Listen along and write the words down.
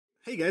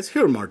Hey guys,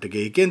 here Marta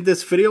Geek. In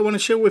this video, I want to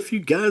share with you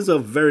guys a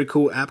very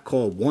cool app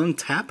called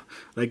OneTap,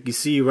 like you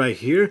see right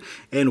here.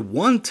 And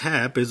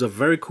OneTap is a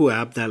very cool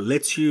app that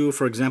lets you,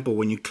 for example,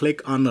 when you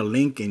click on a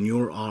link and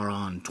you are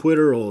on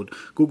Twitter or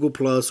Google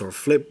Plus or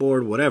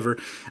Flipboard, whatever,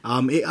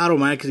 it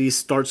automatically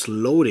starts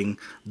loading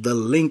the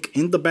link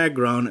in the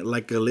background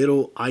like a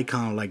little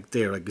icon like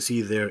there, like you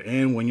see there.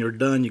 And when you're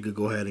done, you could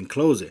go ahead and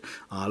close it.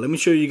 Let me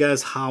show you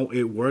guys how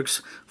it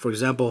works. For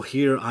example,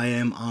 here I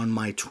am on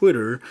my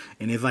Twitter,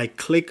 and if I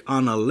click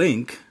on a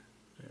link,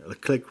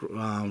 click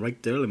right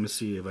there. Let me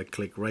see if I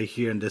click right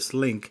here in this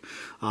link.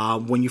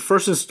 When you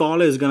first install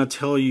it, it's gonna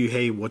tell you,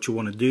 hey, what you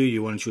want to do.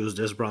 You want to choose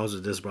this browser,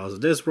 this browser,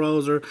 this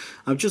browser.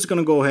 I'm just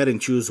gonna go ahead and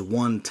choose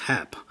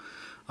OneTap.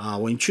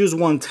 When you choose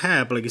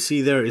OneTap, like you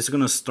see there, it's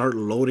gonna start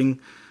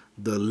loading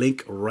the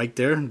link right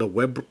there, the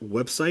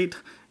website.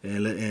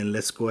 And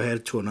let's go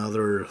ahead to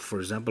another, for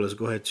example, let's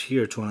go ahead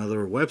here to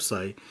another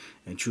website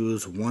and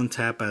choose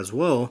OneTap as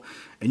well.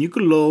 And you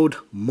could load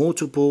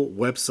multiple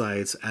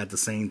websites at the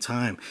same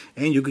time.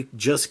 And you could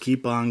just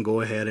keep on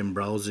go ahead and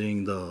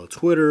browsing the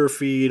Twitter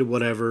feed,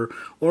 whatever,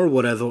 or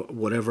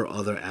whatever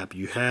other app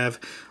you have.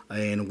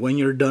 And when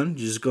you're done,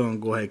 you're just going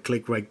to go ahead and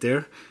click right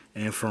there.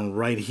 And from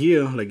right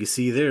here, like you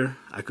see there,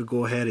 I could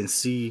go ahead and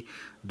see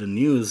the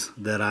news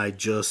that I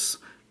just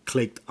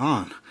clicked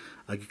on.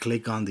 I could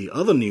click on the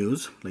other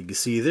news, like you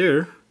see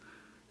there,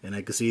 and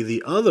I can see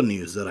the other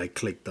news that I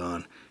clicked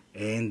on.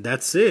 And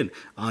that's it.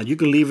 You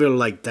can leave it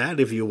like that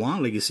if you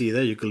want. Like you see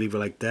there, you can leave it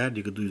like that.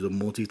 You could do the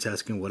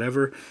multitasking,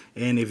 whatever.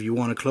 And if you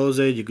want to close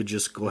it, you could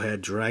just go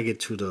ahead, drag it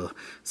to the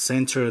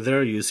center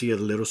there. You see a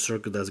little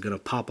circle that's going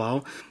to pop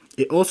out.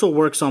 It also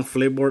works on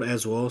Flipboard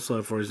as well.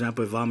 So for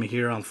example, if I'm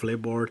here on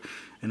Flipboard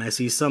and I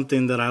see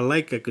something that I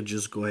like, I could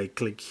just go ahead,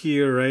 click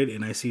here, right?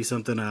 And I see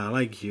something that I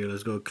like here.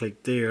 Let's go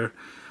click there.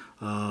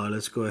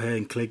 Let's go ahead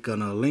and click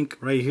on a link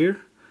right here.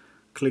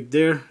 Click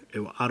there. It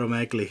will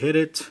automatically hit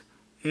it.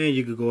 And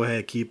you could go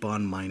ahead, keep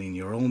on minding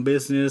your own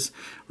business,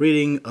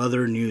 reading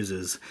other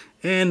newses.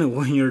 And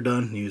when you're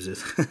done,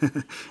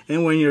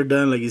 and when you're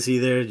done, like you see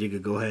there, you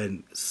could go ahead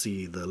and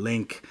see the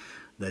link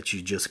that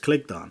you just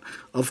clicked on.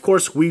 Of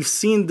course, we've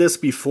seen this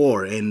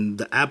before, and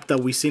the app that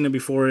we've seen it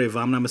before, if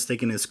I'm not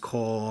mistaken, is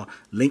called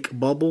Link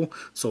Bubble.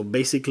 So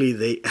basically,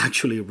 they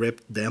actually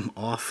ripped them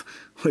off,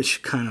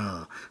 which kind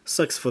of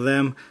sucks for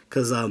them,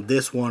 because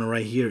this one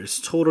right here is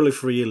totally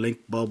free. Link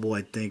Bubble,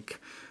 I think.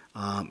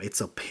 It's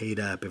a paid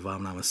app if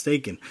I'm not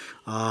mistaken.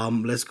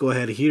 Let's go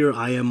ahead here.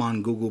 I am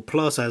on Google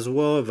Plus as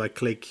well. If I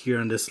click here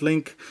on this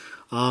link,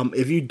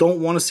 if you don't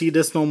want to see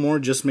this no more,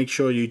 just make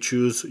sure you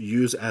choose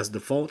use as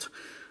default.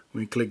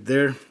 When you click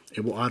there,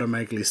 it will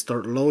automatically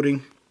start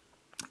loading,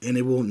 and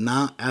it will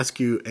not ask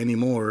you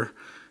anymore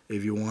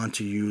if you want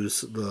to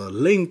use the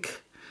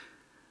link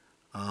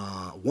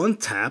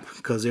OneTap,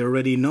 because it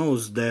already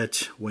knows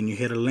that when you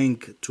hit a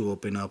link to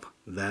open up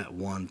that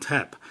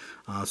OneTap.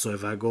 So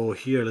if I go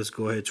here, let's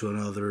go ahead to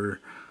another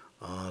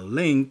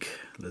link.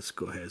 Let's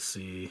go ahead and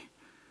see.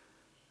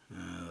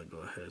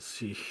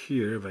 See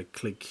here. If I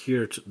click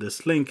here to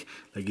this link,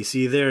 like you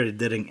see there, it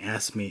didn't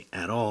ask me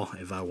at all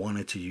if I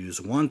wanted to use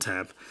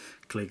OneTap.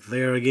 Click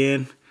there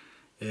again,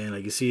 and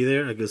like you see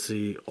there, I can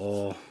see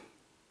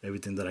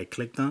everything that I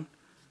clicked on.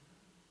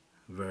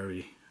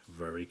 Very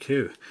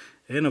cool.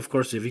 And of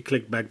course, if you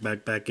click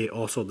back, it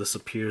also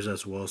disappears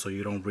as well, so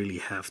you don't really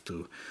have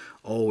to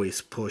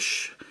always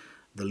push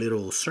the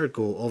little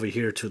circle over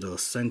here to the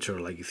center,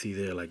 like you see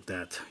there, like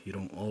that. You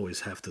don't always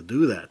have to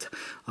do that.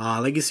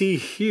 Like you see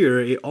here,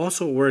 it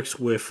also works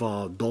with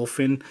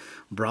Dolphin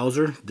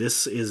browser.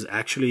 This is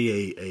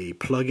actually a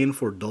plugin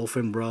for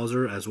Dolphin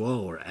browser as well,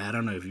 or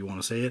add-on if you want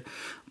to say it.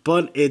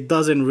 But it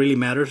doesn't really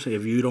matter.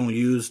 If you don't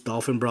use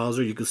Dolphin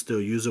browser, you can still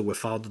use it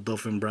without the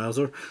Dolphin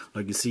browser.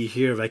 Like you see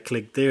here, if I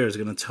click there, it's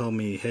going to tell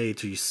me, hey,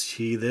 to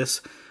see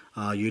this,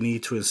 you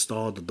need to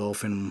install the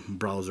Dolphin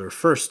browser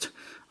first.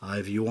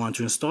 If you want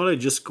to install it,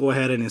 just go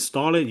ahead and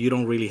install it. You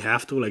don't really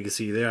have to. Like you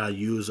see there, I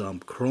use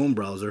Chrome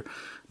browser,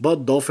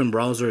 but Dolphin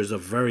browser is a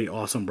very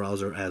awesome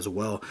browser as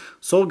well.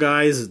 So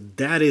guys,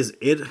 that is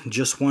it.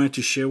 Just wanted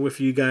to share with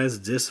you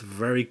guys this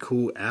very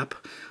cool app.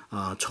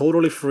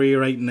 Totally free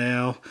right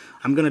now.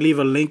 I'm gonna leave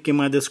a link in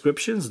my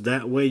descriptions.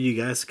 That way you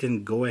guys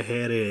can go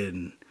ahead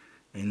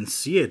and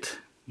see it,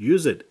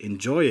 use it,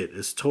 enjoy it.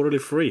 It's totally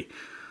free.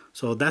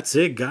 So that's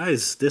it,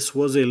 guys. This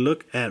was a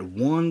look at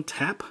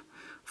OneTap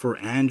for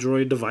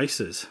Android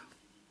devices.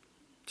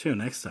 Till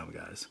next time,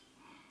 guys.